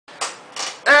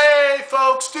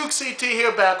folks, Duke CT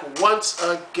here back once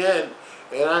again,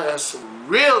 and I have some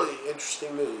really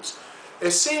interesting news.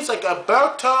 It seems like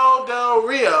Alberto Del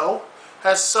Rio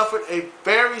has suffered a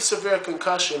very severe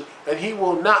concussion, and he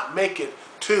will not make it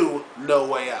to No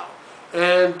Way Out.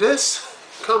 And this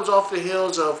comes off the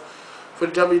heels of, for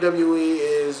WWE,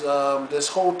 is this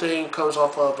whole thing comes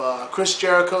off of Chris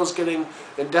Jericho's getting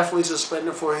indefinitely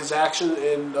suspended for his action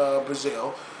in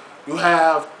Brazil. You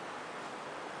have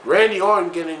Randy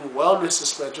Orton getting wellness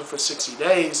suspension for 60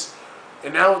 days.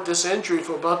 And now with this injury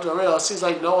for Alberto Del Rio, it seems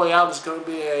like No Way Out is going to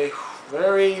be a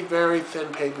very, very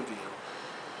thin pay-per-view.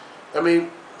 I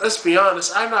mean, let's be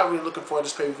honest, I'm not really looking forward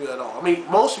to this pay-per-view at all. I mean,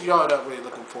 most of y'all are not really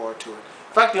looking forward to it.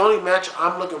 In fact, the only match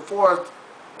I'm looking forward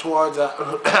towards,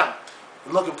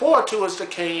 looking forward to is the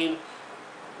Kane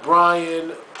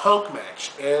Bryan Punk match.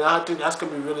 And I think that's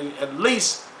going to be really at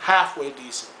least halfway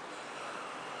decent.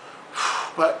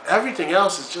 But everything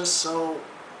else is just so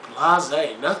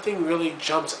blasé. Nothing really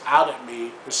jumps out at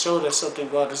me to show that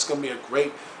something, well, this is going to be a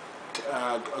great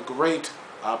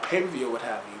pay-per-view, what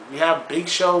have you. We have Big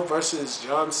Show versus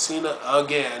John Cena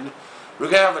again. We're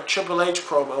going to have a Triple H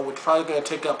promo, which is probably going to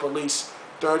take up at least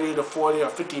 30 to 40 or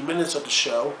 50 minutes of the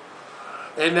show.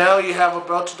 And now you have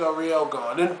Alberto Del Rio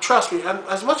gone. And trust me, and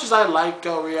as much as I like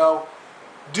Del Rio,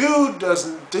 Dude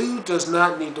does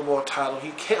not need the world title. He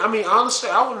can't. I mean, honestly,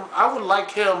 I would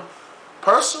like him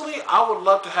personally. I would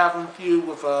love to have him feud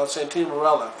with Santino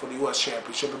Marella for the U.S.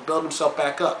 Championship and build himself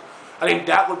back up. I think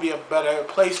that would be a better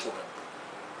place for him.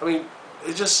 I mean,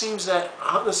 it just seems that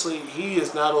honestly he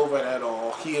is not over it at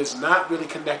all. He is not really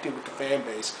connecting with the fan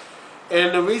base,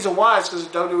 and the reason why is because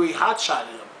WWE hotshotted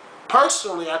him.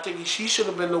 Personally, I think he should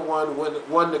have been the one who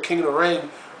won the King of the Ring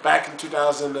back in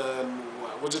 2000.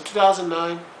 Was it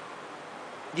 2009?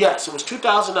 Yes, it was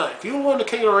 2009. If you won the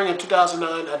King of the Ring in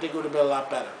 2009, I think it would have been a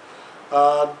lot better.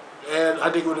 And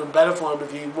I think it would have been better for him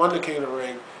if he won the King of the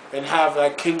Ring and have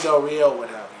like King Del Rio, what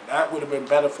have you. That would have been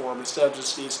better for him instead of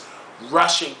just these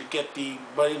rushing to get the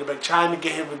money in the bank, trying to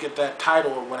get him to get that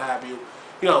title or what have you.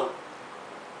 You know,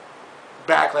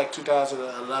 back like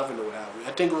 2011 or what have you.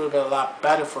 I think it would have been a lot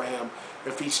better for him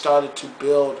if he started to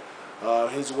build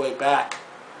his way back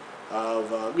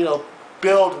of, you know,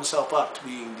 build himself up to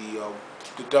being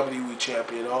the WWE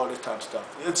champion, all this type of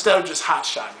stuff, instead of just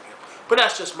hot-shotting him. But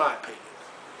that's just my opinion.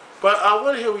 But I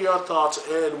want to hear your thoughts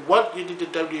and what you think the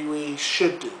WWE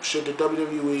should do. Should the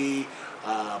WWE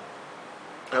have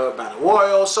a Battle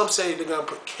Royal? Some say they're going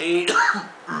to put Kane.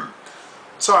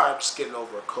 Sorry, I'm just getting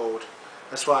over a cold.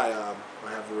 That's why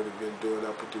I haven't really been doing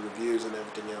up with the reviews and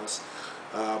everything else.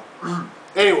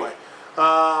 Anyway,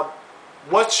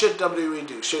 what should WWE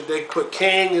do? Should they put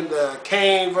King in the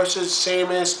Kane versus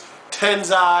Sheamus,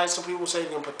 Tenzai? Some people say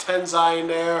they're going to put Tenzai in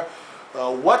there.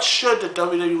 What should the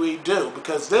WWE do?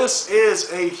 Because this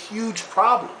is a huge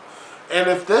problem. And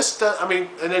if this does, I mean,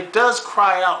 and it does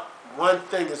cry out, one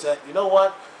thing is that, you know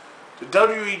what? The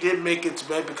WWE did make its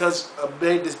bed because,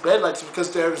 made this bed like this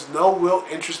because there is no real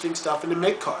interesting stuff in the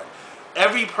mid-card.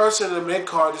 Every person in the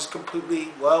mid-card is completely,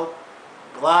 well,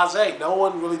 blasé. No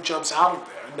one really jumps out of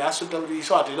there. And that's what WWE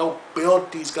saw. They don't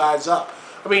build these guys up.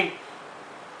 I mean,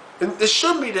 it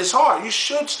shouldn't be this hard. You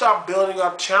should start building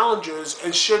up challengers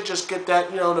and should just get that,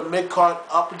 you know, the mid-card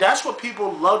up. That's what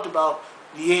people loved about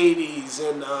the 80s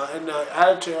and the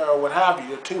Attitude Era or what have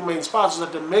you. The two main spots was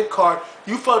that the mid-card,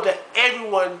 you felt that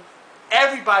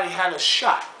everybody had a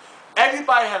shot.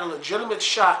 Everybody had a legitimate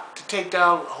shot to take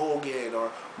down Hogan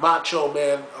or Macho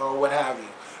Man or what have you.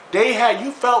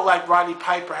 You felt like Roddy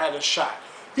Piper had a shot.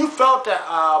 You felt that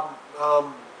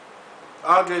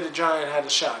Andre the Giant had a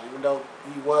shot, even though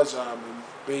he was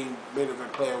being main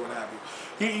event player, what have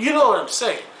you. You know what I'm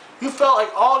saying. You felt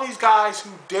like all these guys who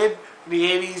did in the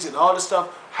 80s and all this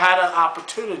stuff had an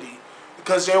opportunity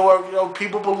because they were, you know,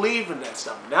 people believe in that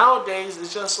stuff. Nowadays,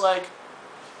 it's just like,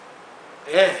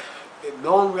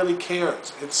 no one really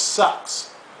cares. It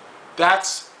sucks.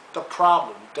 That's the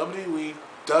problem. WWE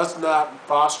does not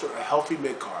foster a healthy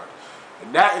mid-card.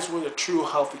 And that is where the true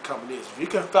healthy company is. If you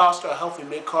can foster a healthy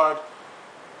mid-card,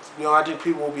 you know, I think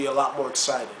people will be a lot more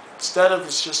excited. Instead of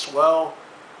it's just, well,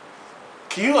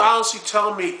 can you honestly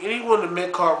tell me anyone in the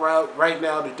mid-card right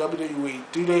now, the WWE,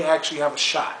 do they actually have a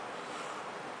shot?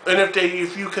 And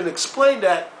if you can explain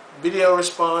that, video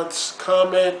response,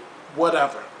 comment,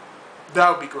 whatever, that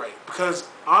would be great. Because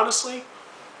honestly,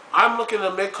 I'm looking at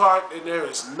the mid-card and there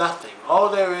is nothing. All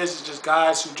there is just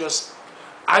guys who just,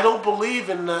 I don't believe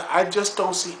in the, I just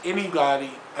don't see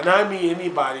anybody, and I mean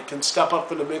anybody, can step up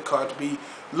for the mid-card to be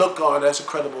looked on as a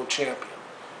credible champion.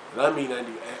 And I mean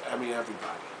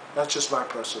everybody. That's just my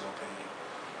personal opinion.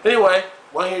 Anyway,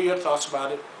 want to hear your thoughts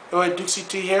about it. Anyway, Duke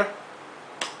CT here.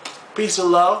 Peace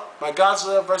and love. My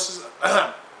Godzilla versus,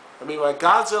 my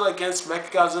Godzilla against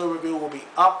Mechagodzilla review will be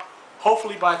up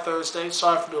hopefully by Thursday.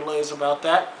 Sorry for the delays about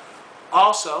that.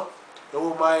 Also,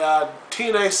 my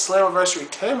TNA Slammiversary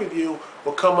 10 review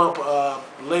will come up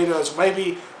later.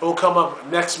 Maybe it will come up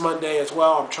next Monday as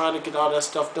well. I'm trying to get all that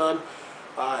stuff done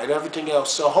and everything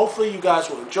else. So hopefully you guys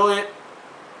will enjoy it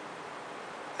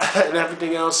and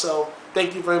everything else. So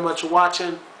thank you very much for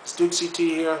watching. It's Duke CT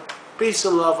here. Peace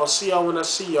and love. I'll see y'all when I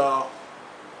see y'all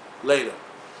later.